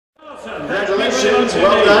Congratulations,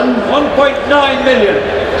 well done. 1.9 million.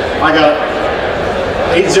 I got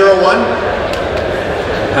 801.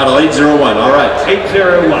 Paddle 801, all right.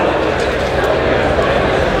 801.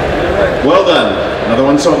 Well done. Another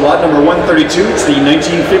one sold, lot number 132. It's the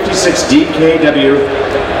 1956 DKW.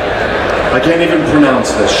 I can't even pronounce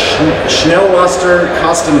this. Schnellaster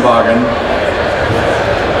Kastenwagen.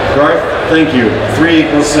 Garth, thank you. 3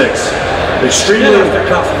 equals 6. Extremely. Schnellaster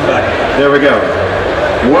Kastenwagen. There we go.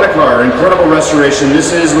 What a car. Incredible restoration.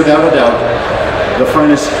 This is, without a doubt, the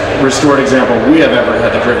finest restored example we have ever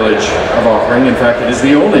had the privilege of offering. In fact, it is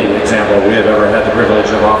the only example we have ever had the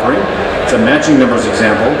privilege of offering. It's a matching numbers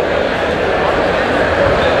example.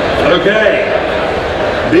 Okay.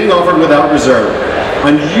 Being offered without reserve.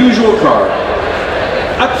 Unusual car.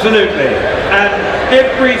 Absolutely. And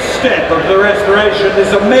every step of the restoration,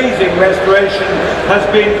 this amazing restoration, has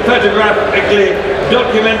been photographically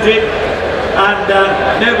documented. And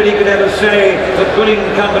nobody could ever say that Bulling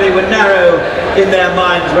Company were narrow in their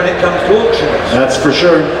minds when it comes to auctions. That's for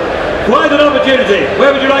sure. Quite an opportunity.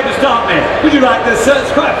 Where would you like to start me? Would you like this?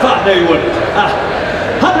 It's quite fun. No, you wouldn't.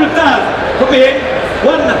 100,000. Put me in.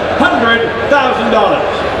 $100,000.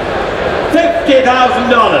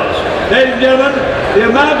 $50,000. Ladies and gentlemen,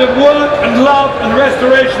 the amount of work and love and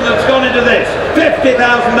restoration that's gone into this. 50,000,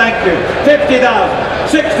 thank you. 50,000,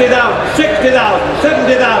 60,000, 60,000,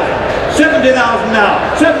 70,000. 70,000 now,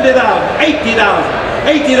 70,000, 80,000,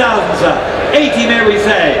 80,000 sir, 80 may we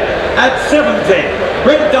say, at 70.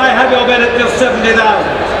 Brent, I have your bid at just 70,000, 80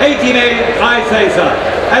 may I say sir,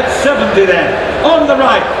 at 70 then. On the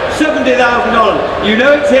right, $70,000. You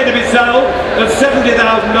know it's here to be sold at $70,000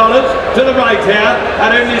 to the right here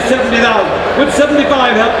at only 70,000. Would 75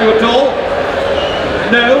 help you at all?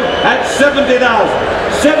 No, at 70,000.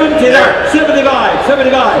 70,000, 75,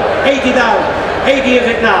 75, 80,000. 80 is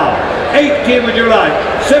it now? 80 would you like?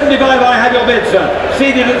 75 I have your bid sir.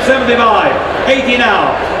 Seated at 75. 80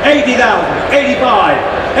 now. 80,000. 85.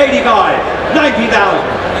 85. 90,000.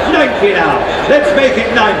 90 now. Let's make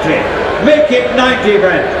it 90. Make it 90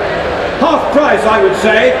 Brent. Half price I would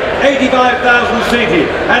say. 85,000 seated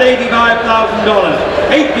at $85,000.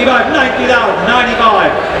 85, 90,000, 95.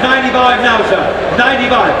 95 now sir.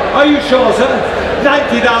 95. Are you sure sir?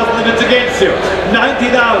 90,000 if it's against you.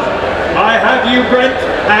 90,000. I have you, Brent,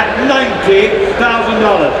 at $90,000. 95,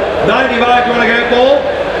 do you want to go for?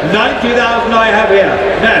 90,000 I have here.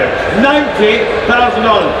 No, $90,000.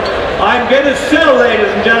 I'm going to sell,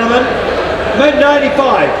 ladies and gentlemen. 95,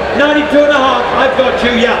 92 and a half. I've got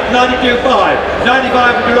you, yeah, 92.5. 95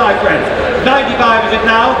 would you like, Brent? 95 is it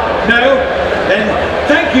now? No? Then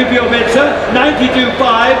thank you for your bid, sir. 92.5.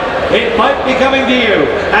 It might be coming to you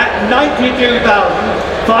at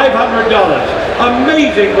 $92,500.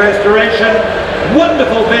 Amazing restoration,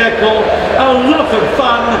 wonderful vehicle, a lot of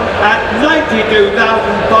fun at $92,500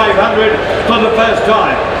 for the first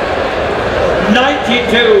time.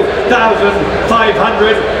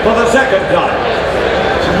 $92,500 for the second time.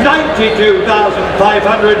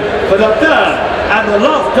 $92,500 for the third and the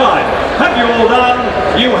last time. Have you all done?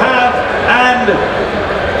 You have, and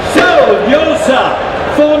sold your sir.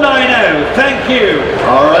 490. Thank you.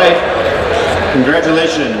 All right.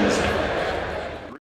 Congratulations.